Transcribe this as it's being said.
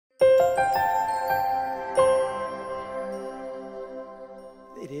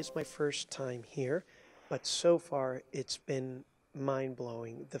It is my first time here, but so far it's been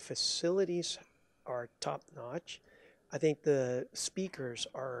mind-blowing. The facilities are top-notch. I think the speakers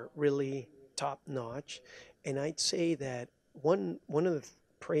are really top-notch, and I'd say that one of the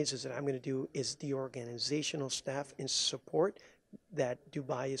praises that I'm going to do is the organizational staff and support that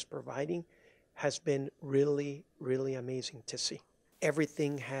Dubai is providing has been really, really amazing to see.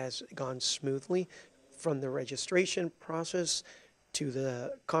 Everything has gone smoothly from the registration process to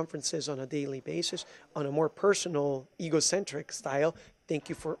the conferences on a daily basis. On a more personal, egocentric style, thank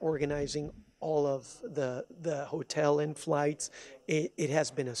you for organizing all of the hotel and flights. It has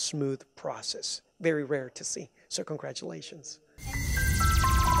been a smooth process. Very rare to see. So congratulations.